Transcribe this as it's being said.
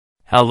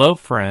Hello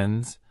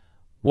friends,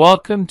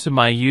 welcome to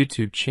my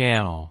YouTube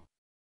channel.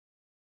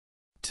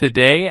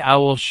 Today I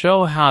will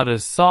show how to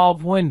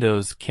solve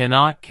Windows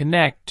cannot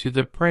connect to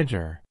the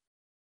printer.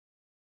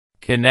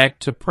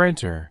 Connect to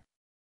printer.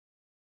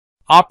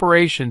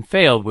 Operation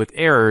failed with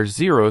error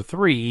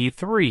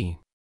 03e3.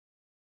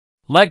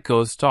 Let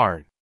go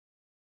start.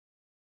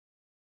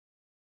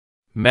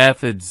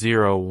 Method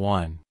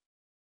 01.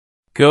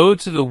 Go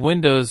to the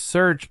Windows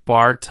search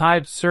bar,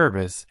 type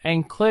service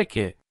and click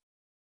it.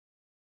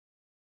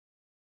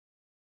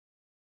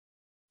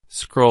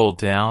 Scroll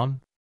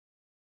down.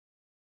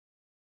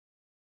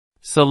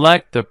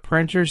 Select the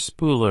printer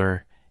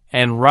spooler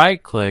and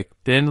right-click,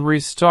 then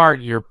restart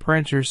your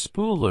printer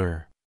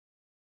spooler.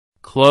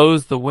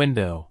 Close the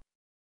window.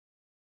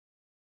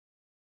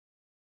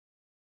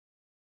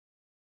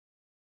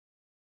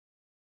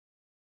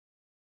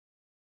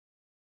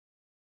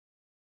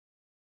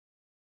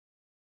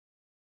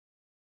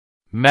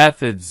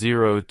 Method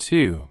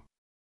 02.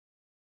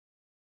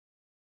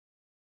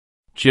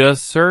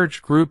 Just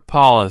search Group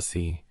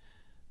Policy.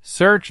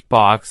 Search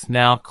box,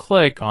 now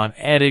click on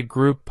Edit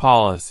Group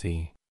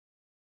Policy.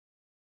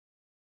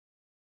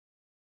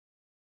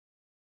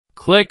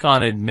 Click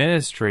on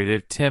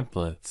Administrative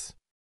Templates.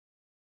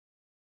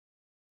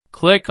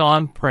 Click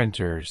on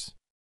Printers.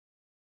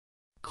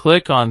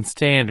 Click on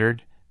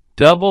Standard,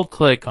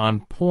 double-click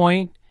on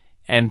Point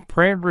and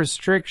Print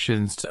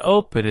Restrictions to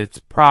open its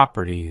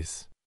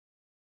properties.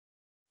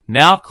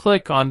 Now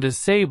click on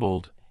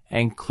Disabled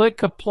and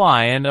click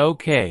Apply and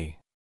OK.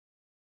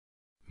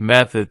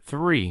 Method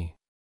 3.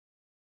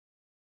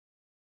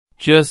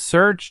 Just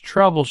search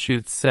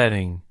Troubleshoot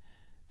setting.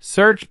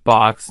 Search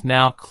box,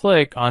 now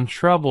click on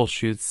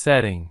Troubleshoot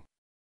setting.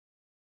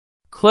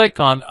 Click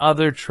on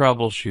Other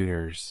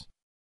Troubleshooters.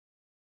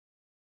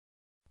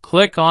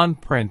 Click on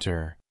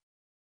Printer.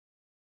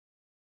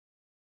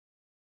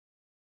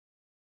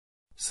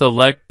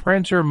 Select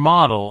Printer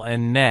Model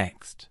and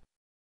Next.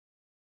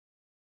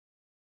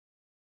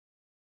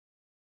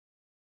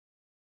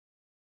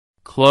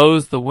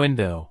 Close the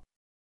window.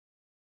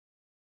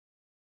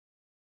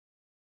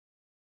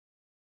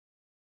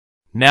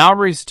 Now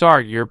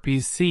restart your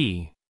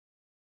PC.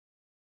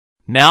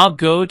 Now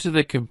go to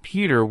the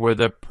computer where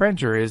the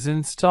printer is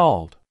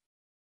installed.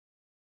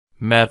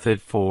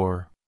 Method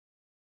 4.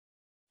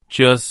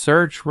 Just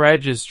search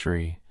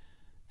Registry.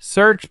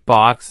 Search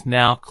box,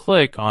 now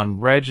click on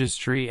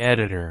Registry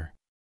Editor.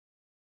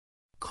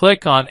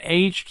 Click on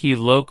HKey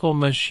Local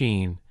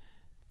Machine.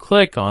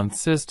 Click on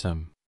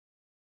System.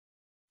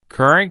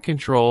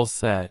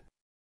 CurrentControlSet.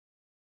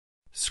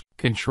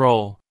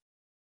 Control.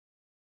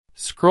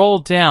 Scroll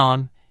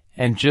down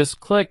and just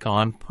click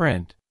on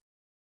Print.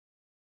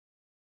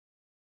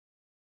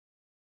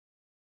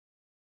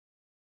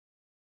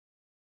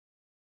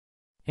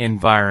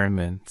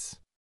 Environments.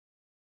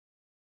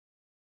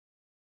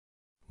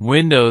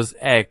 Windows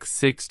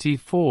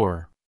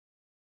x64.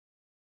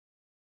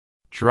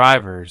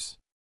 Drivers.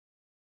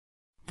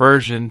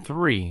 Version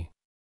 3.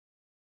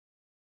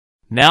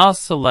 Now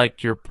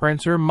select your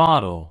printer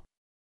model.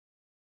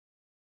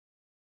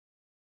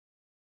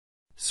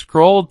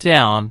 Scroll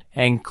down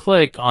and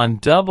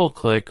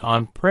double-click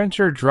on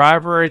Printer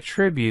Driver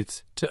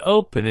Attributes to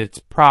open its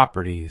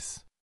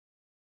properties.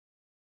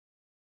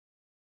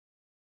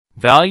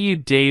 Value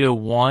Data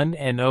 1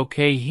 and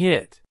OK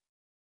hit.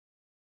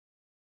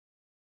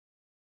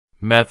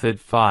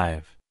 Method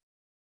 5.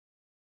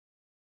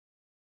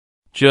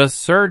 Just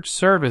search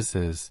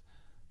Services.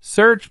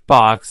 Search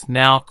box,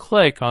 now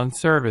click on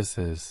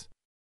Services.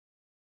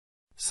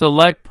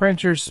 Select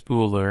Printer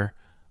Spooler.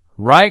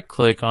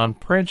 Right-click on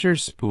Printer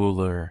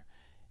Spooler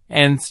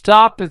and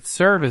stop at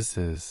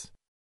Services.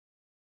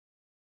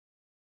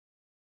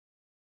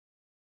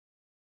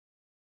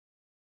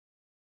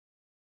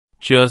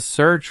 Just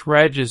search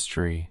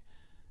Registry.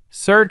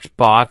 Search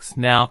box,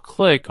 now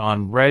click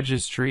on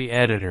Registry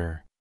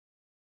Editor.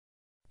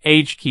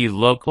 HKey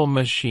Local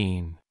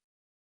Machine.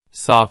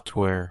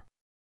 Software.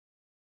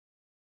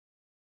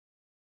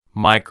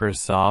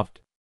 Microsoft.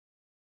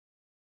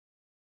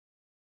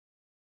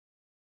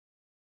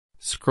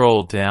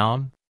 Scroll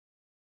down.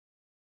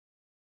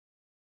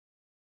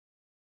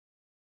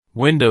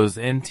 Windows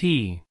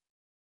NT.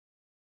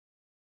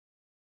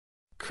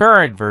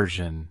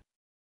 CurrentVersion.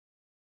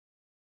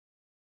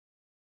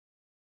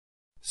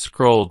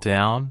 Scroll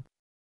down.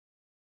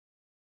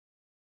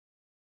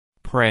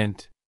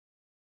 Print.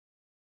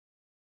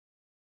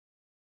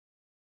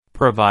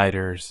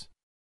 Providers.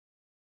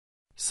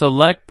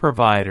 Select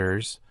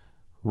Providers.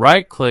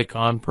 Right-click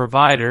on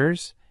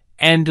Providers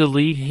and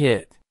delete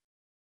hit.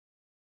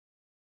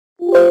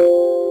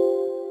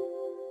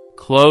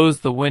 Close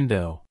the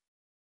window.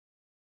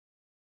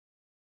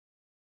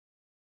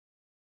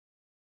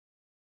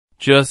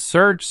 Just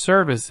search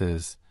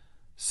Services.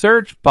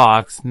 Search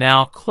box,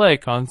 now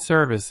click on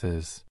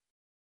Services.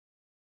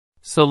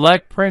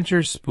 Select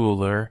Printer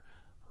Spooler,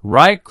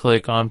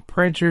 right-click on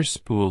Printer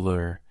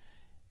Spooler,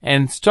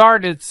 and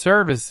start at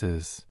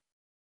Services.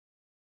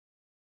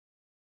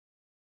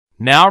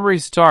 Now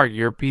restart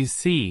your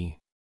PC.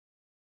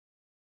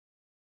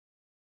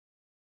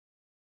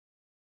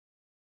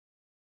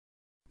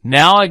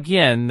 Now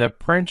again the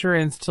printer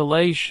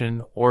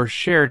installation or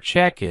share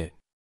check it.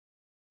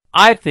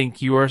 I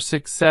think you are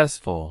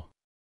successful.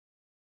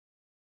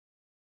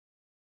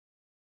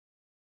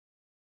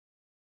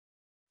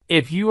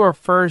 If you are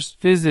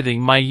first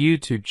visiting my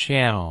YouTube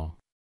channel,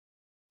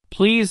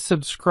 please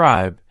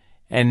subscribe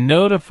and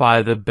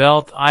notify the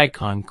bell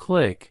icon.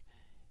 Click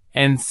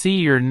and see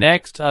your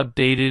next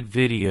updated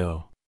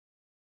video.